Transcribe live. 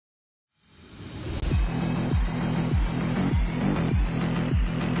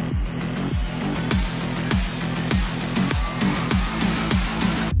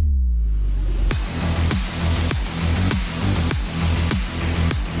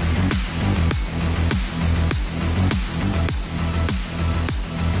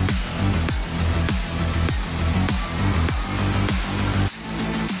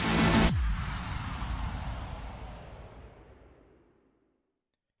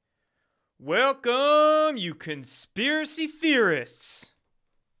Welcome, you conspiracy theorists.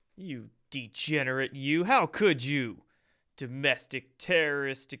 You degenerate you. How could you? Domestic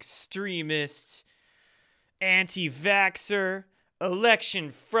terrorist, extremist, anti-vaxxer,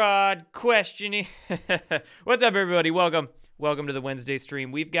 election fraud, questioning. What's up, everybody? Welcome to the Wednesday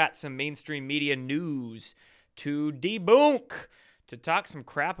stream. We've got some mainstream media news to debunk, to talk some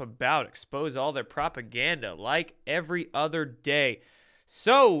crap about, expose all their propaganda like every other day.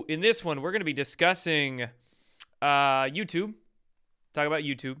 So, in this one, we're going to be discussing YouTube. Talk about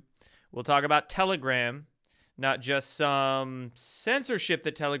YouTube. We'll talk about Telegram, not just some censorship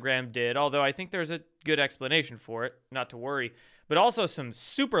that Telegram did, although I think there's a good explanation for it, not to worry, but also some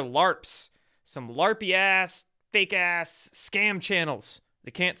super LARPs, some LARPy-ass, fake-ass scam channels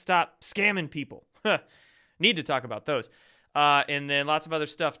that can't stop scamming people. Need to talk about those. And then lots of other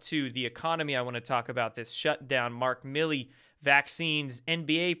stuff, too. The economy, I want to talk about this shutdown. Mark Milley, vaccines,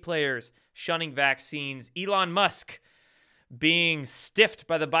 NBA players shunning vaccines, Elon Musk being stiffed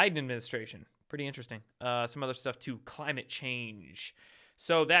by the Biden administration. Pretty interesting. Some other stuff too, climate change.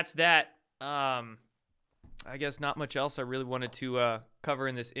 So that's that. I guess not much else I really wanted to cover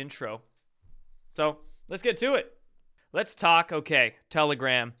in this intro. So let's get to it. Let's talk,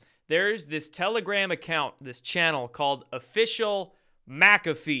 Telegram. There's this Telegram account, this channel called Official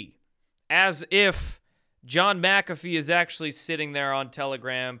McAfee, as if John McAfee is actually sitting there on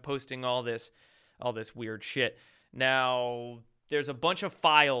Telegram posting all this weird shit. Now, there's a bunch of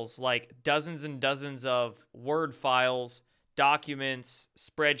files, like dozens and dozens of Word files, documents,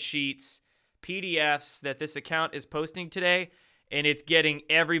 spreadsheets, PDFs that this account is posting today, and it's getting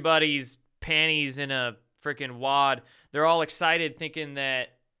everybody's panties in a freaking wad. They're all excited thinking that,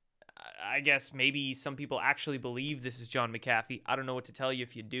 I guess maybe some people actually believe this is John McAfee. I don't know what to tell you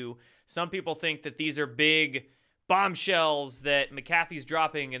if you do. Some people think that these are big bombshells that McAfee's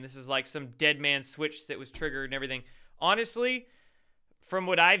dropping, and this is like some dead man switch that was triggered and everything. Honestly, from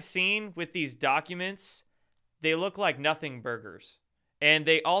what I've seen with these documents, they look like nothing burgers. And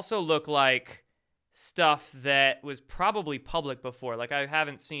they also look like stuff that was probably public before. Like, I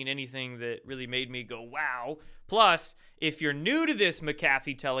haven't seen anything that really made me go, wow. Plus, if you're new to this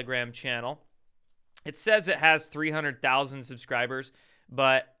McAfee Telegram channel, it says it has 300,000 subscribers,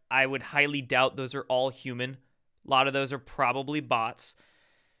 but I would highly doubt those are all human. A lot of those are probably bots.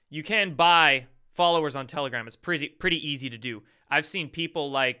 You can buy followers on Telegram. It's pretty easy to do. I've seen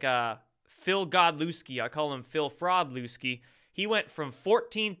people like Phil Godlewski. I call him Phil Fraudlewski. He went from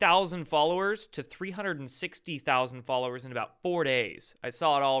 14,000 followers to 360,000 followers in about 4 days. I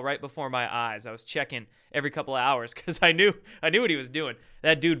saw it all right before my eyes. I was checking every couple of hours because I knew what he was doing.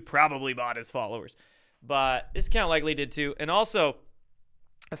 That dude probably bought his followers. But this account likely did too. And also,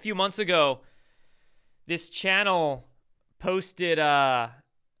 a few months ago, this channel posted,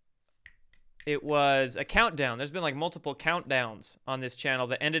 it was a countdown. There's been like multiple countdowns on this channel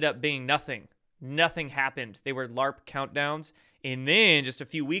that ended up being nothing. Nothing happened. They were LARP countdowns. And then just a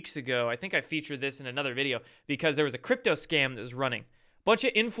few weeks ago, I think I featured this in another video because there was a crypto scam that was running. A bunch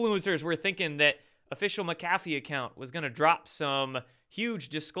of influencers were thinking that Official McAfee account was going to drop some huge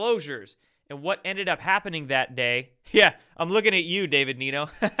disclosures. And what ended up happening that day, yeah, I'm looking at you, David Nino,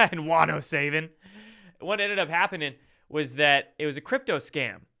 and Wano Saven. What ended up happening was that it was a crypto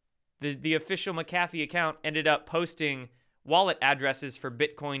scam. The Official McAfee account ended up posting wallet addresses for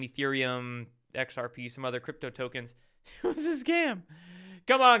Bitcoin, Ethereum, XRP, some other crypto tokens. It was a scam.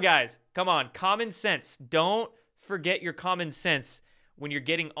 Come on, guys. Come on. Common sense. Don't forget your common sense when you're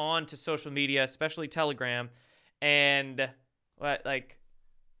getting on to social media, especially Telegram. And,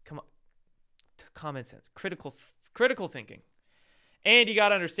 come on. Common sense. Critical thinking. And you got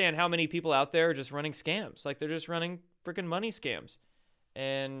to understand how many people out there are just running scams. Like, they're just running freaking money scams.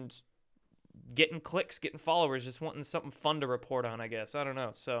 And getting clicks, getting followers, just wanting something fun to report on, I guess. I don't know.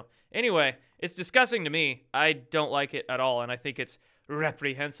 So anyway, it's disgusting to me. I don't like it at all, and I think it's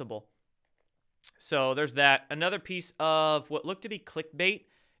reprehensible. So there's that. Another piece of what looked to be clickbait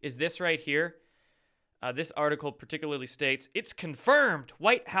is this right here. This article particularly states, it's confirmed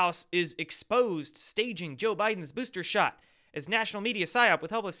White House is exposed staging Joe Biden's booster shot as national media psyop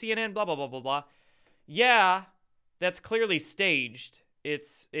with help of CNN, blah, blah, blah, blah, blah. Yeah, that's clearly staged.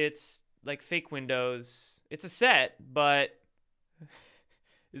 It's like fake windows. It's a set, but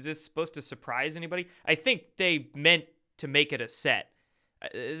is this supposed to surprise anybody? I think they meant to make it a set.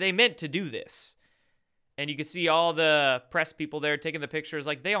 They meant to do this. And you can see all the press people there taking the pictures.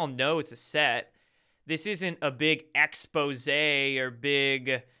 Like, they all know it's a set. This isn't a big expose or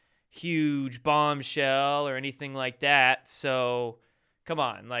big, huge bombshell or anything like that. So, come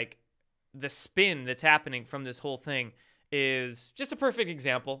on. Like, the spin that's happening from this whole thing is just a perfect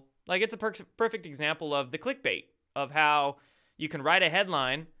example Like, it's a perfect example of the clickbait, of how you can write a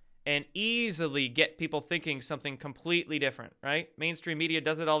headline and easily get people thinking something completely different, right? Mainstream media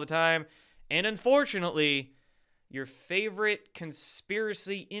does it all the time. And unfortunately, your favorite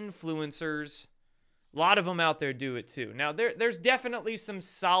conspiracy influencers, a lot of them out there do it too. Now, there's definitely some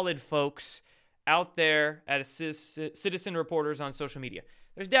solid folks out there as citizen reporters on social media.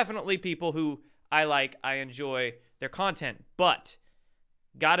 There's definitely people who I enjoy their content, but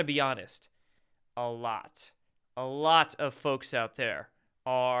gotta be honest, a lot of folks out there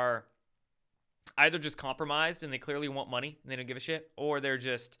are either just compromised and they clearly want money and they don't give a shit, or they're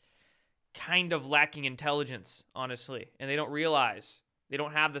just kind of lacking intelligence, honestly, and they don't realize, they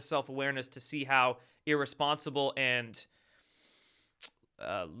don't have the self-awareness to see how irresponsible and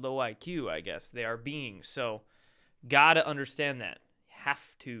low IQ, I guess, they are being. So gotta understand that.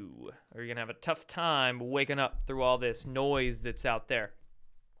 Have to, or you're gonna have a tough time waking up through all this noise that's out there.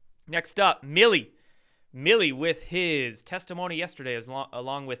 Next up, Milley with his testimony yesterday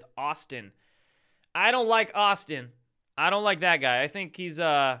along with Austin. I don't like Austin. I don't like that guy. I think he's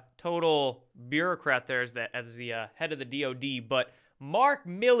a total bureaucrat there as the head of the DOD. But Mark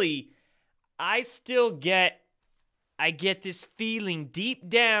Milley, I get this feeling deep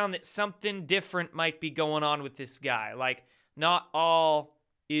down that something different might be going on with this guy. Like, not all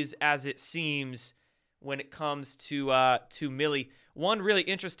is as it seems when it comes to Milley. One really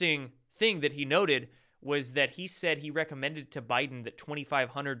interesting thing that he noted was that he said he recommended to Biden that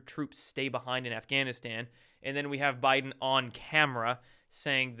 2,500 troops stay behind in Afghanistan. And then we have Biden on camera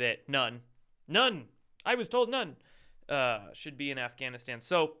saying that none, I was told none, should be in Afghanistan.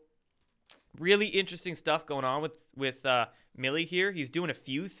 So really interesting stuff going on with Milley here. He's doing a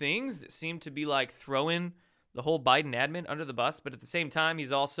few things that seem to be like throwing the whole Biden admin under the bus. But at the same time,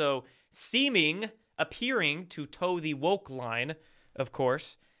 he's also appearing to toe the woke line, of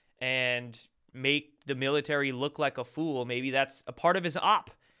course, and make the military look like a fool. Maybe that's a part of his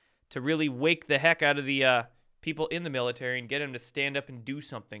op to really wake the heck out of the people in the military and get them to stand up and do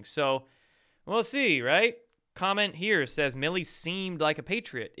something. So we'll see, right? Comment here says, Milley seemed like a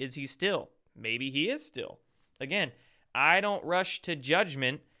patriot. Is he still? Maybe he is still. Again, I don't rush to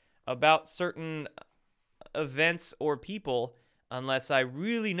judgment about certain events or people unless I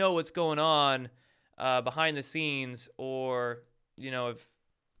really know what's going on behind the scenes, or, have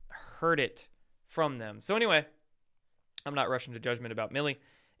heard it from them. So anyway, I'm not rushing to judgment about Milley,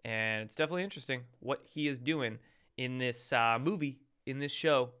 and it's definitely interesting what he is doing in this movie, in this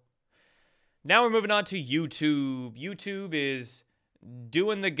show. Now we're moving on to YouTube. YouTube is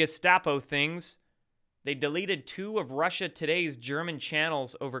doing the Gestapo things. They deleted 2 of Russia Today's German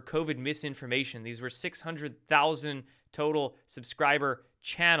channels over COVID misinformation. These were 600,000 total subscriber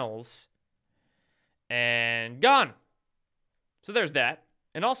channels, and gone. So there's that.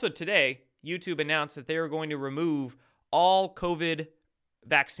 And also today, YouTube announced that they are going to remove all COVID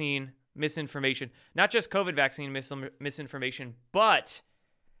vaccine misinformation. Not just COVID vaccine misinformation, but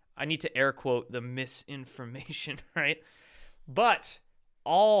I need to air quote the misinformation, right? But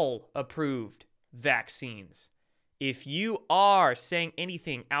all approved vaccines. If you are saying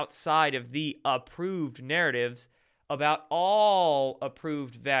anything outside of the approved narratives about all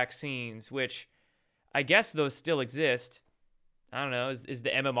approved vaccines, which I guess those still exist. I don't know, is the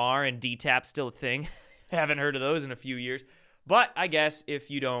MMR and DTaP still a thing? Haven't heard of those in a few years. But I guess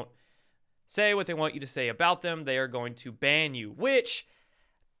if you don't say what they want you to say about them, they are going to ban you, which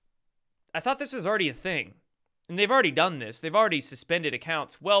I thought this was already a thing. And they've already done this. They've already suspended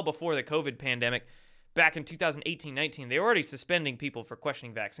accounts well before the COVID pandemic. Back in 2018-19, they were already suspending people for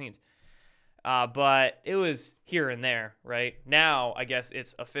questioning vaccines. But it was here and there, right? Now, I guess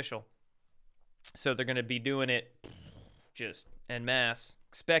it's official. So they're going to be doing it just en masse.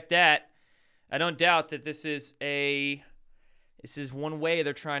 Expect that. I don't doubt that this is one way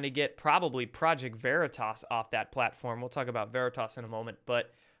they're trying to get probably Project Veritas off that platform. We'll talk about Veritas in a moment,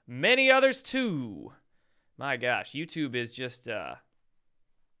 but many others too. My gosh, YouTube is just,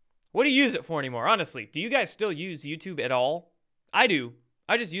 what do you use it for anymore? Honestly, do you guys still use YouTube at all? I do.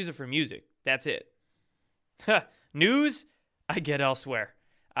 I just use it for music. That's it. News, I get elsewhere.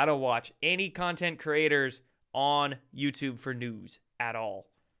 I don't watch any content creators on YouTube for news at all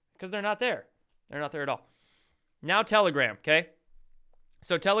because they're not there. They're not there at all. Now Telegram, okay?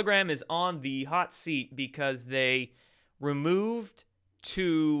 So Telegram is on the hot seat because they removed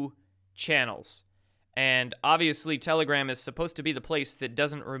 2 channels. And obviously Telegram is supposed to be the place that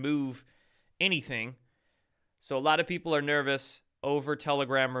doesn't remove anything. So a lot of people are nervous over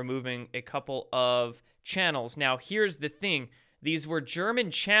Telegram removing a couple of channels. Now, here's the thing. These were German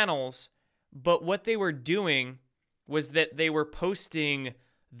channels, but what they were doing was that they were posting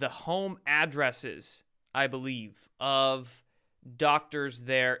the home addresses, I believe, of doctors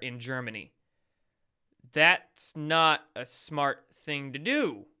there in Germany. That's not a smart thing to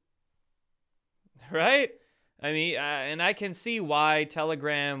do, right? I mean, and I can see why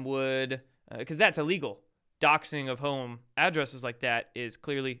Telegram would, because that's illegal. Doxing of home addresses like that is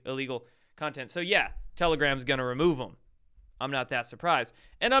clearly illegal content. So yeah, Telegram's going to remove them. I'm not that surprised.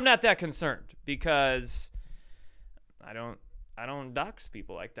 And I'm not that concerned because I don't dox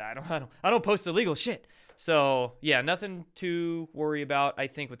people like that. I don't post illegal shit. So, yeah, nothing to worry about, I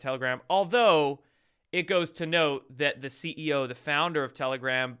think, with Telegram. Although it goes to note that the CEO, the founder of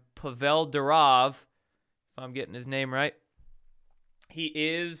Telegram, Pavel Durov, if I'm getting his name right, he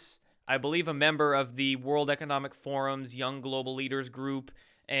is, I believe, a member of the World Economic Forum's Young Global Leaders group.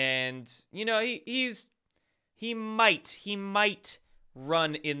 And, you know, he might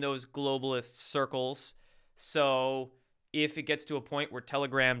run in those globalist circles. So if it gets to a point where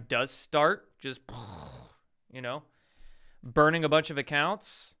Telegram does start just, you know, burning a bunch of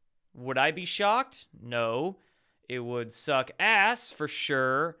accounts, would I be shocked? No. It would suck ass for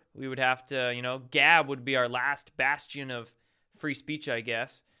sure. We would have to, you know, Gab would be our last bastion of free speech, I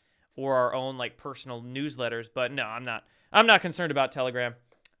guess, or our own like personal newsletters. But no, I'm not concerned about Telegram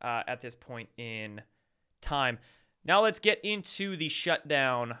at this point in time. Now let's get into the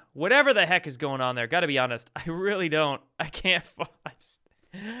shutdown. Whatever the heck is going on there, gotta be honest, I really don't. I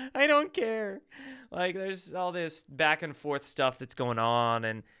don't care. Like, there's all this back and forth stuff that's going on,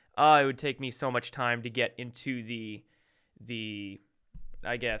 and it would take me so much time to get into the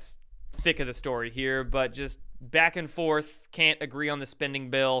I guess, thick of the story here, but just back and forth, can't agree on the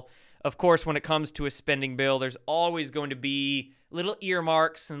spending bill. Of course, when it comes to a spending bill, there's always going to be little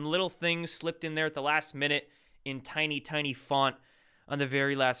earmarks and little things slipped in there at the last minute in tiny, tiny font on the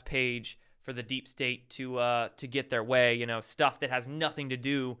very last page for the deep state to get their way. You know, stuff that has nothing to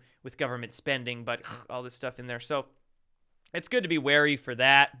do with government spending, but all this stuff in there. So it's good to be wary for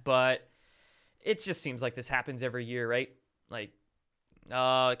that, but it just seems like this happens every year, right? Like,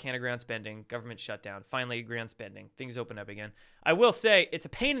 can't agree on spending, government shutdown, finally agree on spending, things open up again. I will say it's a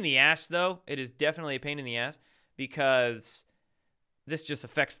pain in the ass, though. It is definitely a pain in the ass because this just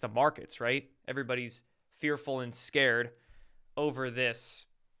affects the markets, right? Everybody's fearful and scared over this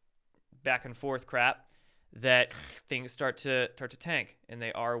back and forth crap that things start to tank, and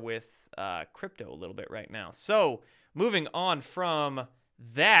they are with crypto a little bit right now. So moving on from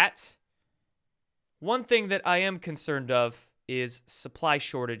that, one thing that I am concerned of is supply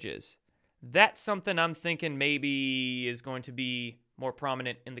shortages. That's something I'm thinking maybe is going to be more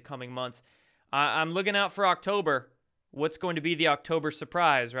prominent in the coming months. I'm looking out for October. What's going to be the October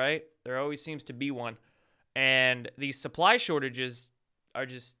surprise, right? There always seems to be one. And these supply shortages are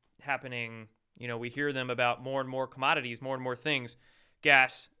just happening. You know, we hear them about more and more commodities, more and more things.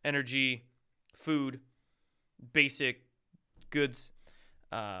 Gas, energy, food, basic goods,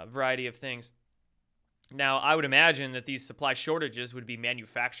 variety of things. Now, I would imagine that these supply shortages would be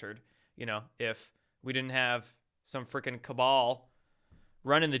manufactured. You know, if we didn't have some freaking cabal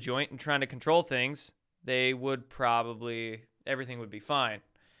running the joint and trying to control things, they would probably, everything would be fine,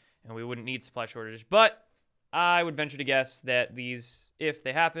 and we wouldn't need supply shortages. But I would venture to guess that these, if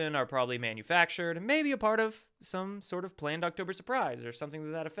they happen, are probably manufactured and maybe a part of some sort of planned October surprise or something to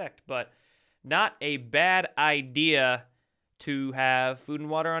that effect. But not a bad idea to have food and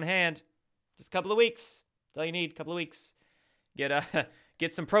water on hand. Just a couple of weeks. That's all you need, a couple of weeks.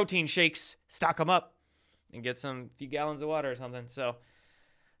 Get some protein shakes, stock them up, and get some few gallons of water or something. So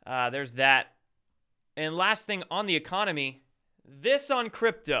there's that. And last thing on the economy, this on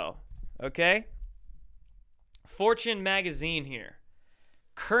crypto, okay? Fortune magazine here.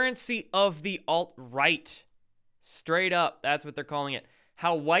 Currency of the alt-right. Straight up, that's what they're calling it.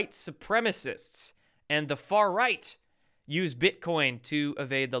 How white supremacists and the far right use Bitcoin to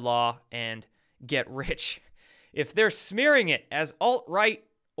evade the law and get rich. If they're smearing it as alt-right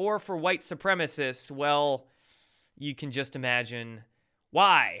or for white supremacists, well, you can just imagine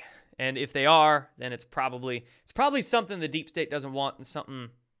why. And if they are, then it's probably something the deep state doesn't want and something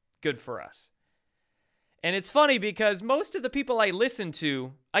good for us. And it's funny because most of the people I listen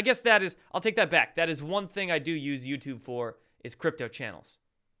to, I guess I'll take that back. That is one thing I do use YouTube for, is crypto channels.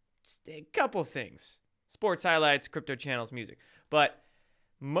 Just a couple things. Sports highlights, crypto channels, music. But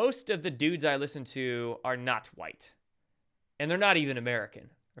most of the dudes I listen to are not white. And they're not even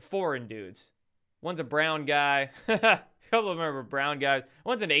American. They're foreign dudes. One's a brown guy. A couple of them are brown guys.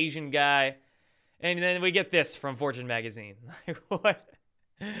 One's an Asian guy. And then we get this from Fortune magazine. Like, what?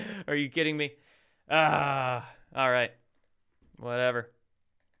 Are you kidding me? All right. Whatever.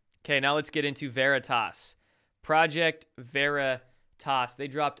 Okay, now let's get into Veritas. Project Veritas. They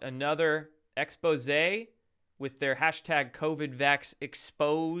dropped another expose with their hashtag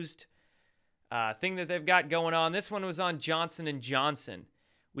COVIDVaxExposed thing that they've got going on. This one was on Johnson & Johnson.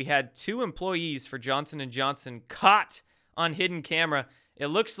 We had 2 employees for Johnson & Johnson caught on hidden camera. It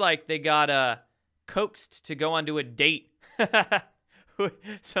looks like they got coaxed to go onto a date.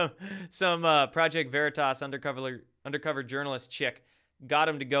 some Project Veritas undercover journalist chick got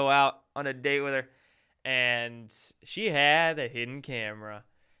him to go out on a date with her, and she had a hidden camera.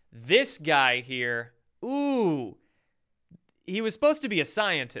 This guy here, ooh, he was supposed to be a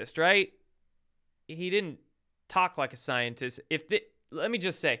scientist, right? He didn't talk like a scientist. Let me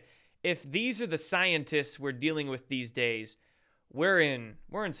just say, if these are the scientists we're dealing with these days, we're in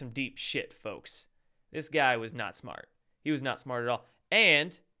some deep shit, folks. This guy was not smart. He was not smart at all.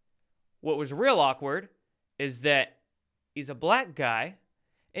 And what was real awkward is that he's a black guy,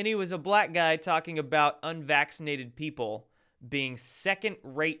 and he was a black guy talking about unvaccinated people being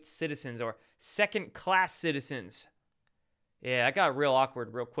second-rate citizens or second-class citizens. Yeah, that got real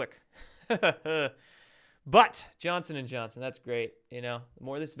awkward real quick. But Johnson & Johnson, that's great. You know, the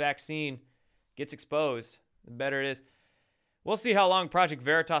more this vaccine gets exposed, the better it is. We'll see how long Project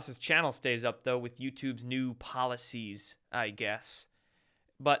Veritas' channel stays up, though, with YouTube's new policies, I guess.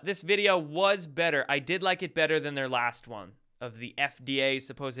 But this video was better. I did like it better than their last one of the FDA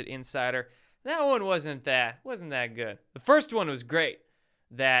supposed insider. That one wasn't that good. The first one was great.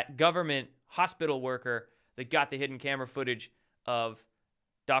 That government hospital worker that got the hidden camera footage of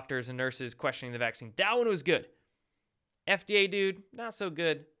doctors and nurses questioning the vaccine. That one was good. FDA dude, not so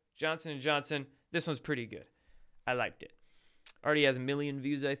good. Johnson & Johnson, this one's pretty good. I liked it. Already has 1 million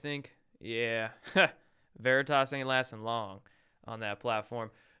views, I think. Yeah. Veritas ain't lasting long on that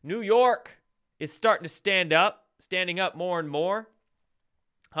platform. New York is starting to standing up more and more.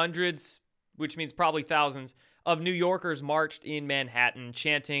 Hundreds, which means probably thousands, of New Yorkers marched in Manhattan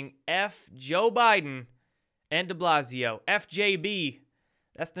chanting F Joe Biden and de Blasio. FJB.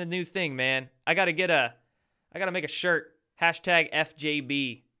 That's the new thing, man. I gotta make a shirt. Hashtag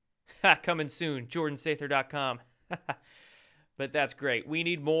FJB. Coming soon. JordanSather.com. But that's great. We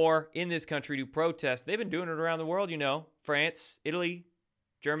need more in this country to protest. They've been doing it around the world, you know. France, Italy,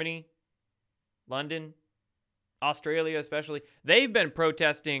 Germany, London, Australia especially. They've been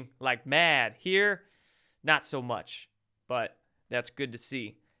protesting like mad. Here, not so much. But that's good to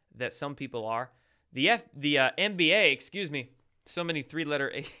see that some people are. The NBA, so many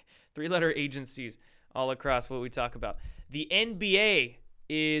three-letter agencies all across what we talk about. The NBA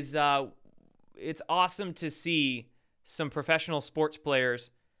is, it's awesome to see some professional sports players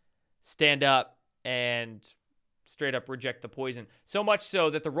stand up and straight up reject the poison. So much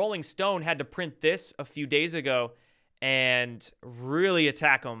so that the Rolling Stone had to print this a few days ago and really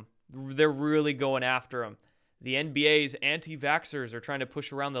attack them. They're really going after them. The NBA's anti-vaxxers are trying to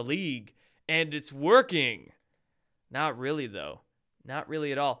push around the league, and it's working. Not really, though. Not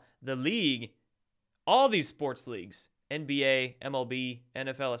really at all. The league, all these sports leagues, NBA, MLB,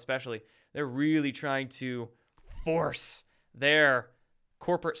 NFL especially, they're really trying to force their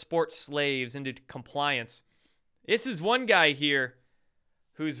corporate sports slaves into compliance. This is one guy here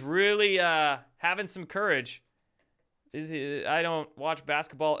who's really having some courage. I don't watch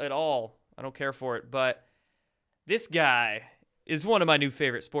basketball at all. I don't care for it. But this guy is one of my new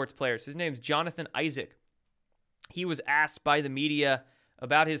favorite sports players. His name's Jonathan Isaac. He was asked by the media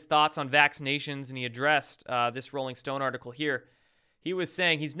about his thoughts on vaccinations, and he addressed this Rolling Stone article here. He was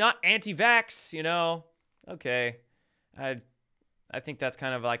saying he's not anti-vax, you know. Okay. I think that's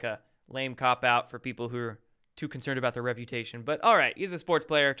kind of like a lame cop-out for people who are too concerned about their reputation. But all right, he's a sports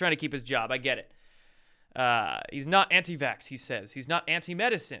player trying to keep his job. I get it. He's not anti-vax, he says. He's not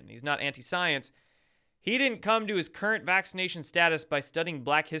anti-medicine. He's not anti-science. He didn't come to his current vaccination status by studying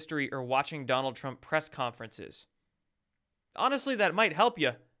Black history or watching Donald Trump press conferences. Honestly, that might help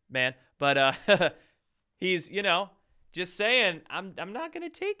you, man. But he's, just saying, I'm not going to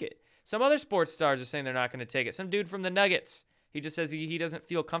take it. Some other sports stars are saying they're not going to take it. Some dude from the Nuggets, he just says he doesn't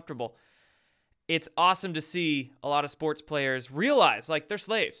feel comfortable. It's awesome to see a lot of sports players realize, like, they're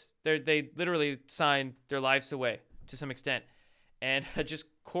slaves. They literally sign their lives away to some extent. And just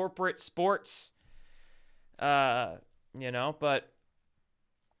corporate sports, but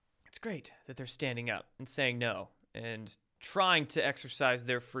it's great that they're standing up and saying no and trying to exercise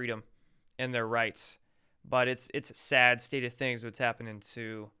their freedom and their rights. But it's a sad state of things what's happening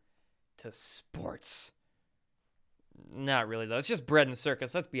to sports. Not really, though. It's just bread and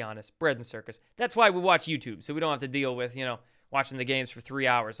circus. Let's be honest. Bread and circus. That's why we watch YouTube, so we don't have to deal with, watching the games for 3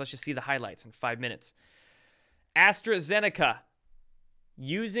 hours. Let's just see the highlights in 5 minutes. AstraZeneca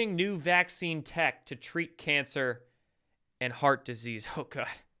using new vaccine tech to treat cancer and heart disease. Oh, God.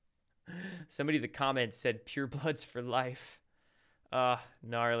 Somebody in the comments said pure bloods for life.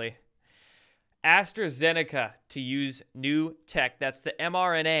 Gnarly. AstraZeneca to use new tech. That's the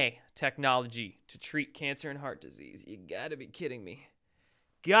mRNA technology to treat cancer and heart disease. You gotta be kidding me.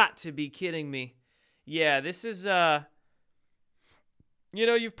 Got to be kidding me. Yeah, this is,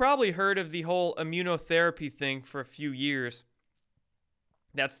 you've probably heard of the whole immunotherapy thing for a few years.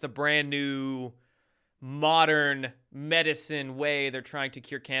 That's the brand new modern medicine way they're trying to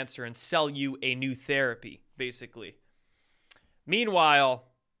cure cancer and sell you a new therapy, basically. Meanwhile,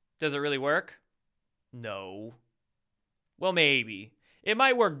 does it really work? No. Well, maybe. It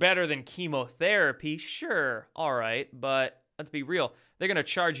might work better than chemotherapy, sure, all right, but let's be real. They're going to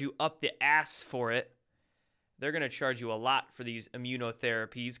charge you up the ass for it. They're going to charge you a lot for these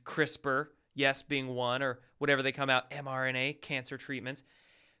immunotherapies, CRISPR, yes, being one, or whatever they come out, mRNA, cancer treatments.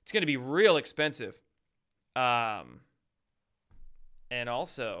 It's going to be real expensive. And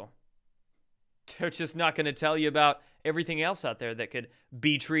also, they're just not going to tell you about everything else out there that could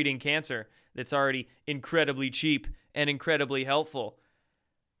be treating cancer that's already incredibly cheap and incredibly helpful.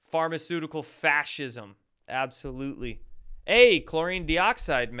 Pharmaceutical fascism. Absolutely. Hey, chlorine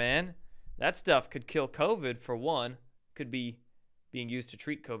dioxide, man. That stuff could kill COVID, for one. Could be being used to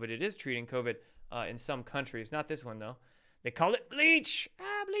treat COVID. It is treating COVID in some countries. Not this one, though. They call it bleach.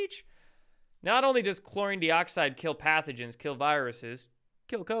 Bleach. Not only does chlorine dioxide kill pathogens, kill viruses,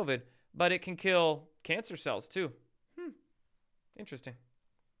 kill COVID, but it can kill cancer cells, too. Interesting.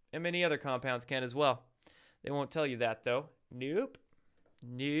 And many other compounds can as well. They won't tell you that, though. Nope.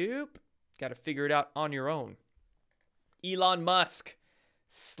 Got to figure it out on your own. Elon Musk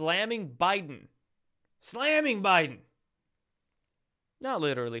slamming Biden. Not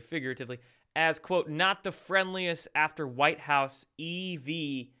literally, figuratively. As, quote, not the friendliest after White House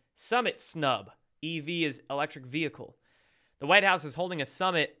EV summit snub. EV is electric vehicle. The White House is holding a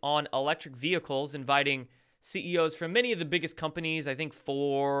summit on electric vehicles, inviting CEOs from many of the biggest companies, I think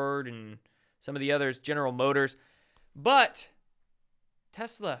Ford and some of the others, General Motors. But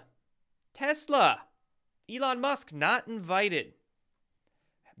Tesla, Elon Musk not invited.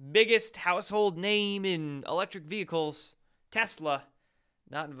 Biggest household name in electric vehicles, Tesla,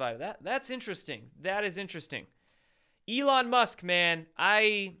 not invited. That's interesting. That is interesting. Elon Musk, man,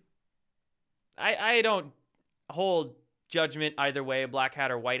 I don't hold judgment either way, black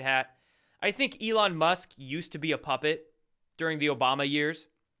hat or white hat. I think Elon Musk used to be a puppet during the Obama years.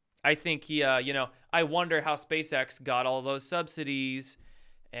 I think he, I wonder how SpaceX got all those subsidies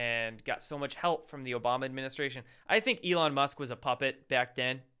and got so much help from the Obama administration. I think Elon Musk was a puppet back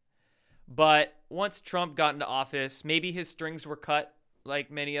then. But once Trump got into office, maybe his strings were cut like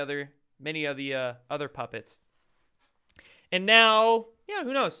many of the other puppets. And now, yeah,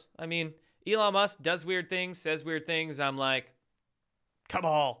 who knows? I mean, Elon Musk does weird things, says weird things. I'm like, come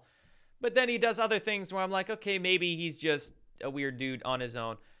on. But then he does other things where I'm like, okay, maybe he's just a weird dude on his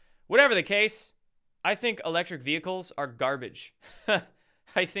own. Whatever the case, I think electric vehicles are garbage.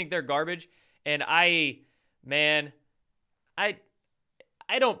 I think they're garbage. And I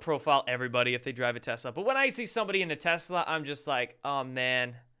don't profile everybody if they drive a Tesla. But when I see somebody in a Tesla, I'm just like, oh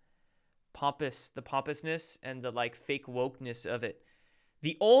man, the pompousness and the like fake wokeness of it.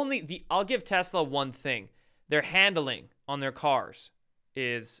 I'll give Tesla one thing. Their handling on their cars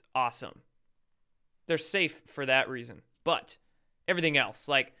is awesome. They're safe for that reason. But everything else,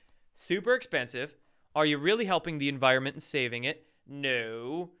 like super expensive. Are you really helping the environment and saving it?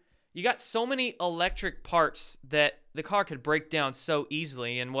 No. You got so many electric parts that the car could break down so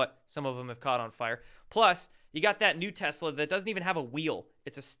easily, and some of them have caught on fire. Plus, you got that new Tesla that doesn't even have a wheel.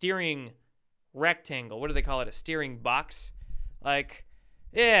 It's a steering rectangle. What do they call it? A steering box? Like,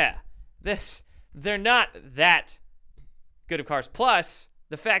 yeah, they're not that good of cars. Plus,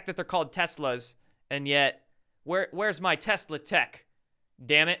 the fact that they're called Teslas, and yet, where's my Tesla tech?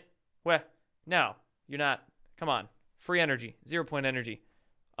 Damn it. Well, no, you're not. Come on. Free energy. 0-point energy.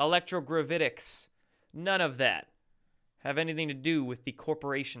 Electrogravitics. None of that have anything to do with the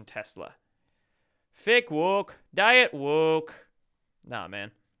corporation Tesla. Fake woke. Diet woke. Nah,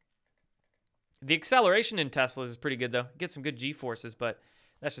 man. The acceleration in Teslas is pretty good, though. Get some good G-forces, but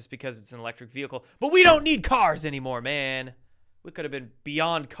that's just because it's an electric vehicle. But we don't need cars anymore, man. We could have been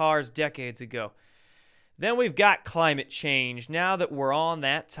beyond cars decades ago. Then we've got climate change. Now that we're on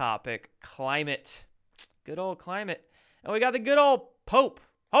that topic, climate. Good old climate. And we got the good old Pope.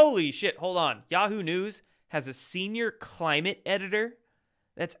 Holy shit, hold on. Yahoo News has a senior climate editor.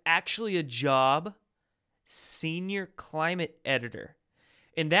 That's actually a job. Senior climate editor.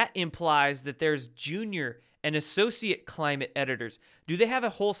 And that implies that there's junior and associate climate editors. Do they have a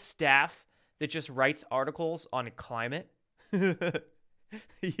whole staff that just writes articles on climate?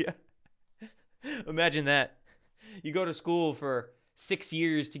 Yeah. Imagine that. You go to school for 6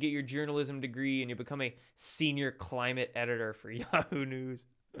 years to get your journalism degree and you become a senior climate editor for Yahoo News.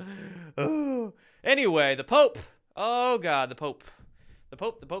 Oh. Anyway, the Pope. Oh, God, the Pope. The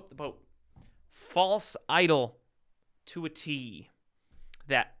Pope. False idol to a T.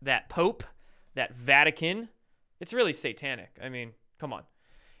 That Pope, that Vatican, it's really satanic. I mean, come on.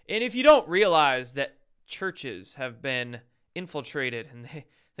 And if you don't realize that churches have been infiltrated, and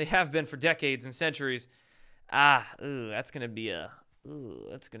they have been for decades and centuries, that's gonna be a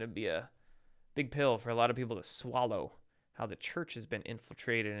big pill for a lot of people to swallow. How the church has been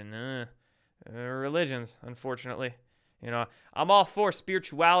infiltrated in religions, unfortunately. You know, I'm all for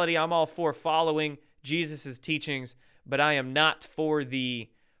spirituality. I'm all for following Jesus' teachings, but I am not for the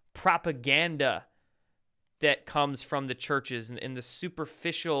propaganda that comes from the churches and the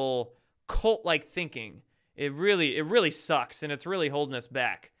superficial cult-like thinking. It really sucks, and it's really holding us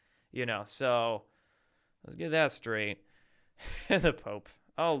back, you know. So let's get that straight. The Pope.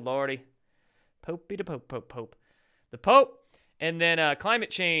 Oh, Lordy. Popey the Pope. The Pope. And then climate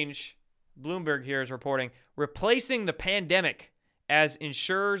change. Bloomberg here is reporting, replacing the pandemic as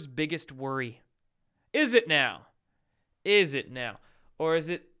insurers' biggest worry. Is it now? Or is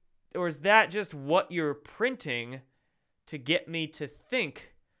that just what you're printing to get me to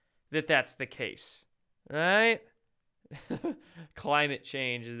think that that's the case? Right? Climate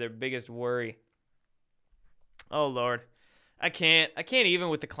change is their biggest worry. Oh, Lord. I can't even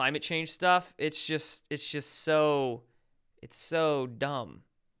with the climate change stuff. It's just so dumb.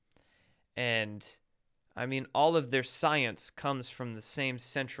 And I mean, all of their science comes from the same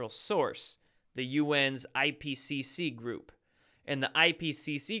central source, the UN's IPCC group. And the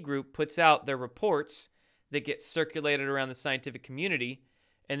IPCC group puts out their reports that get circulated around the scientific community.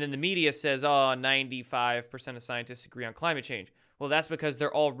 And then the media says, 95% of scientists agree on climate change. Well, that's because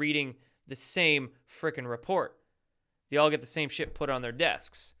they're all reading the same frickin' report. They all get the same shit put on their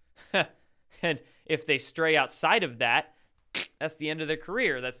desks. And if they stray outside of that, that's the end of their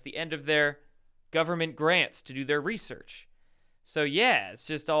career. That's the end of their government grants to do their research. So yeah,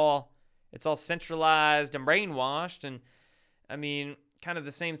 it's all centralized and brainwashed. And I mean, kind of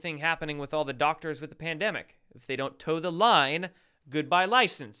the same thing happening with all the doctors with the pandemic. If they don't toe the line, goodbye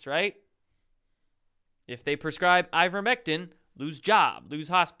license, right? If they prescribe ivermectin, lose job, lose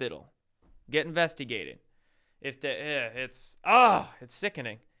hospital, get investigated. It's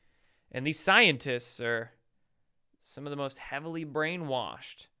sickening. And these scientists are some of the most heavily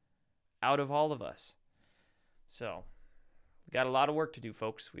brainwashed out of all of us. So, we've got a lot of work to do,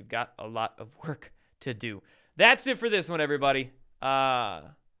 folks. We've got a lot of work to do. That's it for this one, everybody.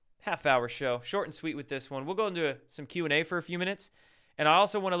 Half-hour show. Short and sweet with this one. We'll go into some Q&A for a few minutes. And I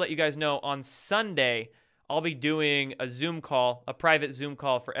also want to let you guys know, on Sunday, I'll be doing a Zoom call, a private Zoom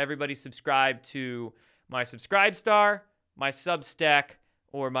call for everybody subscribed to my Subscribestar, my Substack,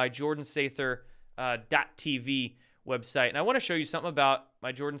 or my JordanSather.tv website. And I want to show you something about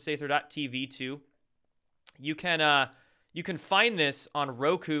my JordanSather.tv too. You can find this on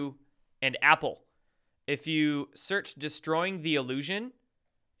Roku and Apple. If you search Destroying the Illusion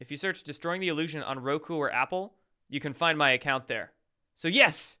on Roku or Apple, you can find my account there. So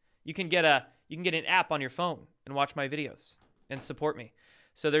yes, you can get an app on your phone and watch my videos and support me.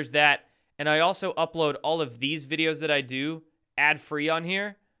 So there's that. And I also upload all of these videos that I do ad-free on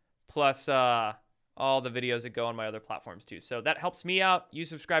here, plus all the videos that go on my other platforms too. So that helps me out. You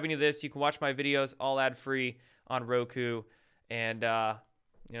subscribing to this, you can watch my videos all ad-free on Roku and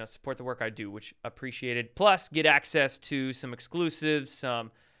support the work I do, which appreciated. Plus, get access to some exclusives, some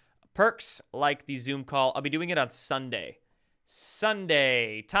perks like the Zoom call. I'll be doing it on Sunday.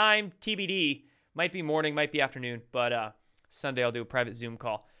 Time TBD. Might be morning, might be afternoon, but Sunday I'll do a private Zoom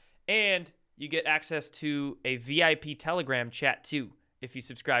call. And you get access to a VIP Telegram chat too. If you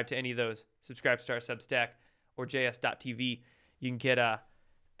subscribe to any of those, Subscribestar, Substack, or JS.tv, you can get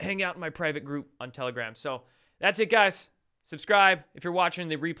hang out in my private group on Telegram. So that's it, guys. Subscribe. If you're watching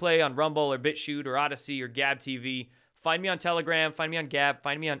the replay on Rumble or BitChute or Odyssey or Gab TV, find me on Telegram, find me on Gab,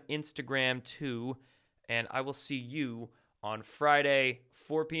 find me on Instagram too. And I will see you on Friday,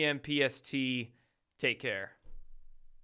 4 p.m. PST. Take care.